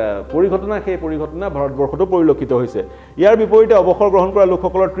এক পৰিঘটনা সেই পৰিঘটনা ভাৰতবৰ্ষতো পৰিলক্ষিত হৈছে ইয়াৰ বিপৰীতে অৱসৰ গ্ৰহণ কৰা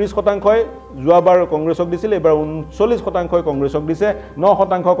লোকসকলৰ 30% যোৱাবাৰ কংগ্ৰেছক দিছিল এইবাৰ 39% কংগ্ৰেছক দিছে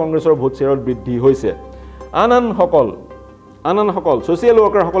 9% কংগ্ৰেছৰ ভোট শ্বেয়াৰত বৃদ্ধি হৈছে আনসকল ছ'চিয়েল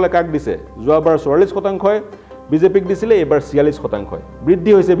ৱৰ্কাৰসকলে কাক দিছে যোৱাবাৰ 44% বিজেপিক দিছিলে এইবাৰ 46%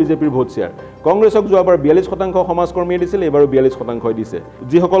 বৃদ্ধি হৈছে বিজেপিৰ ভোট শ্বেয়াৰ কংগ্ৰেছক যোৱাবাৰ 42% সমাজকৰ্মীয়ে দিছিল এইবাৰো 42% দিছে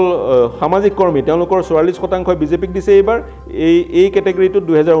যিসকল সামাজিক কৰ্মী তেওঁলোকৰ 44% বিজেপিক দিছে এইবাৰ এই কেটেগৰীটোত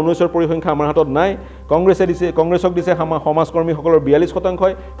 2019ৰ পৰিসংখ্যা আমাৰ হাতত নাই কংগ্ৰেছক দিছে সমাজকৰ্মীসকলৰ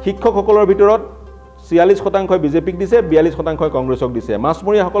 42% শিক্ষকসকলৰ ভিতৰত 46% বিজেপিক দিছে 42% কংগ্ৰেছক দিছে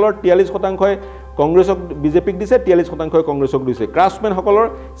মাছমৰীয়াসকলৰ 43% কংগ্ৰেছক বিজেপিক দিছে 43% কংগ্ৰেছক দিছে ক্ৰাফটমেন সকলৰ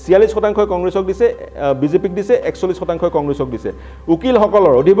 46% কংগ্ৰেছক দিছে বিজেপিক দিছে 41% কংগ্ৰেছক দিছে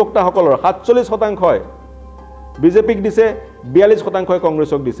উকিলসকলৰ অধিবক্তাসকলৰ 47% বিজেপিক দিছে 42%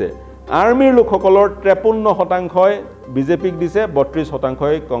 কংগ্ৰেছক দিছে আৰ্মিৰ লোকসকলৰ 53% বিজেপিক দিছে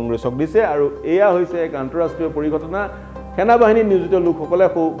 32% কংগ্ৰেছক দিছে আৰু এয়া হৈছে এক আন্তঃৰাষ্ট্ৰীয় পৰিঘটনা সেনাবাহিনী নিয়োজিত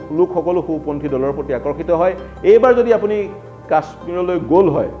লোকসকল সুপন্থী দলৰ প্ৰতি আকৰ্ষিত হয় এইবাৰ যদি আপুনি কাশ্মীৰলৈ গ'ল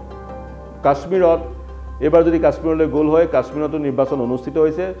হয় কাশ্মীৰতো নিৰ্বাচন অনুষ্ঠিত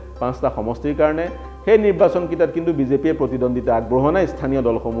হৈছে 5টা সমষ্টিৰ কাৰণে সেই নিৰ্বাচন কিটাত কিন্তু বিজেপিয়ে প্ৰতিদ্বন্দ্বিতা আগবঢ়োৱা নাই স্থানীয়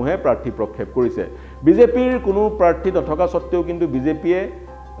দলসমূহে প্ৰাৰ্থী প্ৰক্ষেপ কৰিছে বিজেপিৰ কোনো প্ৰাৰ্থী নথকা সত্ত্বেও কিন্তু বিজেপিয়ে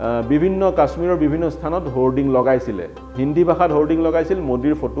বিভিন্ন কাশ্মীৰৰ বিভিন্ন স্থানত হোৰ্ডিং লগাইছিলে হিন্দী ভাষাত হোৰ্ডিং লগাইছিল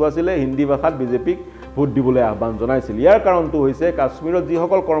মোদীৰ ফটো আছিলে হিন্দী ভাষাত বিজেপিক ভোট দিবলৈ আহ্বান জনাইছিল ইয়াৰ কাৰণটো হৈছে কাশ্মীৰত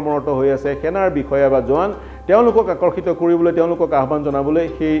যিসকল কৰ্মৰত হৈ আছে সেনাৰ বিষয়া বা জোৱান তেওঁলোকক আকৰ্ষিত কৰিবলৈ তেওঁলোকক আহ্বান জনাবলৈ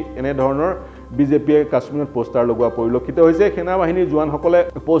সেই এনে ধৰণৰ বিজেপিয়ে কাশ্মীৰত পোষ্টাৰ লগোৱা পৰিলক্ষিত হৈছে সেনা বাহিনীৰ জোৱানসকলে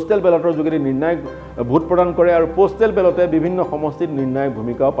পোষ্টেল বেলটৰ যোগেদি নিৰ্ণায়ক ভোট প্ৰদান কৰে আৰু পোষ্টেল বেলটে বিভিন্ন সমষ্টিত নিৰ্ণায়ক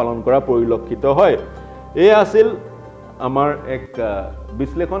ভূমিকাও পালন কৰা পৰিলক্ষিত হয় এই আছিল আমাৰ এক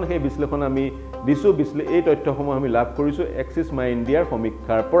বিশ্লেষণ সেই বিশ্লেষণ আমি দিছো এই তথ্যসমূহ আমি লাভ কৰিছো এক্সিস মাই ইণ্ডিয়াৰ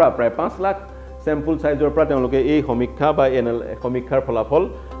সমীক্ষাৰ পৰা প্ৰায় 5 লাখ স্যাম্পল সাইজৰ পৰা তেওঁলোকে এই সমীক্ষা বা সমীক্ষাৰ ফলাফল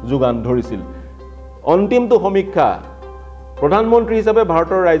যোগান ধৰিছিল অন্তিমটো সমীক্ষা প্ৰধানমন্ত্ৰী হিচাপে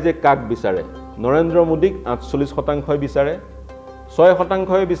ভাৰতৰ ৰাইজে কাক বিচাৰে নৰেন্দ্ৰ মোদীক 48% বিচাৰে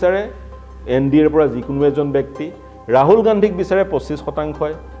 6% বিচাৰে এনডিএৰ পৰা যিকোনো এজন ব্যক্তি ৰাহুল গান্ধীক বিচাৰে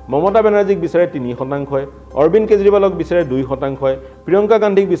 25% মমতা বেনাৰ্জীক বিচাৰে 3% অৰবিন্দ কেজৰিৱালক বিচাৰে 2% প্ৰিয়ংকা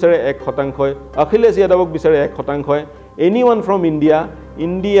গান্ধীক বিচাৰে 1% অখিলেশ যাদৱক বিচাৰে 1% এনিওয়ান ফ্ৰম ইণ্ডিয়া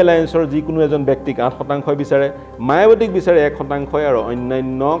ইণ্ডি এলায়েন্সৰ যিকোনো এজন ব্যক্তিক 8% বিচাৰে মায়াবতীক বিচাৰে 1% আৰু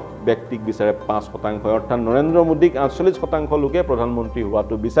অন্যান্য ব্যক্তিক বিচাৰে 5% অৰ্থাৎ নৰেন্দ্ৰ মোদীক 48% লোকে প্ৰধানমন্ত্ৰী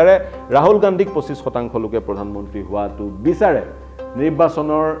হোৱাটো বিচাৰে ৰাহুল গান্ধীক 25% লোকে প্ৰধানমন্ত্ৰী হোৱাটো বিচাৰে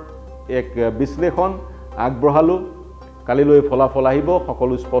নিৰ্বাচনৰ এক বিশ্লেষণ আগবঢ়ালো কালিলৈ ফলাফল আহিব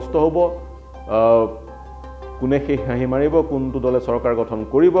সকলো স্পষ্ট হ'ব কোনে সেই হাঁহি মাৰিব কোনটো দলে চৰকাৰ গঠন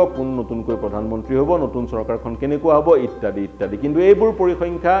কৰিব কোন নতুনকৈ প্ৰধানমন্ত্ৰী হ'ব নতুন চৰকাৰখন কেনেকুৱা হ'ব ইত্যাদি ইত্যাদি কিন্তু এইবোৰ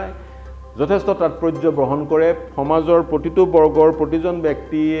পৰিসংখ্যা যথেষ্ট তাৎপৰ্য বহন কৰে সমাজৰ প্ৰতিটো বৰ্গৰ প্ৰতিজন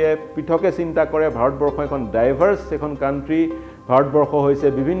ব্যক্তিয়ে পৃথকে চিন্তা কৰে ভাৰতবৰ্ষ এখন ডাইভাৰ্স এখন কান্ট্ৰি ভাৰতবৰ্ষ হৈছে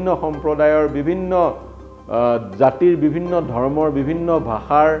বিভিন্ন সম্প্ৰদায়ৰ বিভিন্ন জাতিৰ বিভিন্ন ধৰ্মৰ বিভিন্ন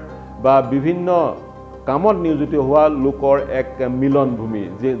ভাষাৰ বা বিভিন্ন কামত নিয়োজিত হোৱা লোকৰ এক মিলন ভূমি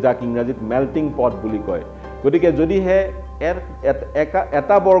যাক ইংৰাজীত মেল্টিং পট বুলি কয় গতিকে যদিহে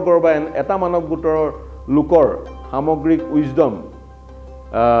এটা বৰ্গৰ বা এটা মানৱ গোটৰ লোকৰ সামগ্ৰিক উইজডম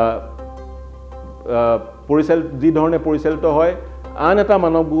যি ধৰণে পৰিচালিত হয় আন এটা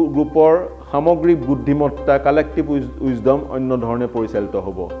মানৱ গ্ৰুপৰ সামগ্ৰিক বুদ্ধিমত্তা কালেক্টিভ উইজডম অন্য ধৰণে পৰিচালিত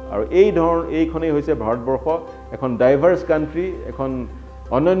হ'ব আৰু এইখনেই হৈছে ভাৰতবৰ্ষ এখন ডাইভাৰ্স কান্ট্ৰি এখন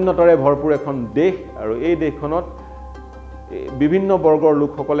অনন্যতাৰে ভৰপূৰ এখন দেশ আৰু এই দেশখনত বিভিন্ন বৰ্গৰ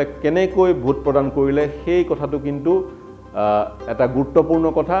লোকসকলে কেনেকৈ ভোট প্ৰদান কৰিলে সেই কথাটো কিন্তু এটা গুৰুত্বপূৰ্ণ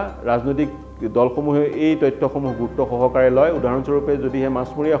কথা ৰাজনৈতিক দলসমূহে এই তথ্যসমূহ গুৰুত্ব সহকাৰে লয় উদাহৰণস্বৰূপে যদিহে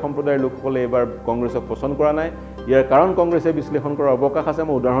মাছমৰীয়া সম্প্ৰদায়ৰ লোকসকলে এবাৰ কংগ্ৰেছক পছন্দ কৰা নাই ইয়াৰ কাৰণ কংগ্ৰেছে বিশ্লেষণ কৰাৰ অৱকাশ আছে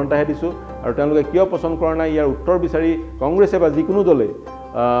মই উদাহৰণ এটাহে দিছোঁ আৰু তেওঁলোকে কিয় পছন্দ কৰা নাই ইয়াৰ উত্তৰ বিচাৰি কংগ্ৰেছে বা যিকোনো দলে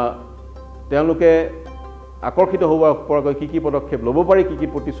তেওঁলোকে আকৰ্ষিত হোৱা পৰাকৈ কি পদক্ষেপ ল'ব পাৰি কি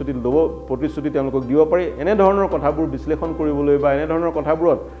প্ৰতিশ্ৰুতি তেওঁলোকক দিব পাৰি এনে ধৰণৰ কথাবোৰ বিশ্লেষণ কৰিবলৈ বা এনে ধৰণৰ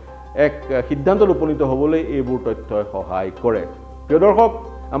কথাবোৰত এক সিদ্ধান্তত উপনীত হ'বলৈ এইবোৰ তথ্যই সহায় কৰে প্ৰিয় দৰ্শক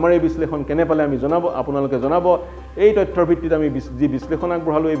আমাৰ এই বিশ্লেষণ কেনে পালে আমি জনাব আপোনালোকে জনাব এই তথ্যৰ ভিত্তিত আমি যি বিশ্লেষণ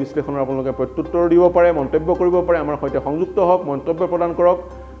আগবঢ়ালো এই বিশ্লেষণৰ আপোনালোকে প্ৰত্যুত্তৰ দিব পাৰে মন্তব্য কৰিব পাৰে আমাৰ সৈতে সংযুক্ত হওক মন্তব্য প্ৰদান কৰক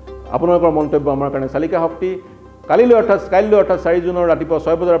আপোনালোকৰ মন্তব্য আমাৰ কাৰণে চালিকা শক্তি কাইলৈ অৰ্থাৎ 4 জুনৰ ৰাতিপুৱা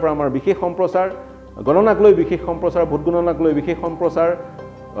 6 বজাৰ পৰা আমাৰ বিশেষ সম্প্ৰচাৰ গণনাক লৈ বিশেষ সম্প্ৰচাৰ ভোট গণনাক লৈ বিশেষ সম্প্ৰচাৰ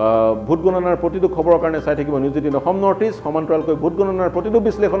ভোট গণনাৰ প্ৰতিটো খবৰৰ কাৰণে চাই থাকিব News18 অসম নৰ্থ ইষ্ট সমান্তৰালকৈ ভোট গণনাৰ প্ৰতিটো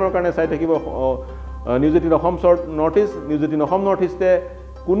বিশ্লেষণৰ কাৰণে চাই থাকিব News18 Assam north east News18 Assam north ইষ্টে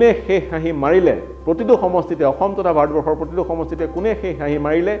কোনে শেষ হাঁহি মাৰিলে প্ৰতিটো সমষ্টিতে অসম তথা ভাৰতবৰ্ষৰ প্ৰতিটো সমষ্টিতে কোনে শেষ হাঁহি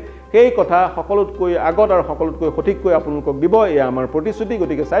মাৰিলে সেই কথা সকলোতকৈ আগত আৰু সকলোতকৈ সঠিককৈ আপোনালোকক দিব এয়া আমাৰ প্ৰতিশ্ৰুতি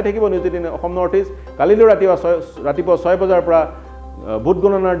গতিকে চাই থাকিব News18 অসম নৰ্থ ইষ্ট কালিলৈ ৰাতিপুৱা 6 বজাৰ পৰা ভোট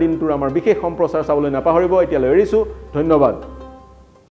গণনাৰ দিনটোৰ আমাৰ বিশেষ সম্প্ৰচাৰ চাবলৈ নাপাহৰিব এতিয়ালৈ এৰিছোঁ ধন্যবাদ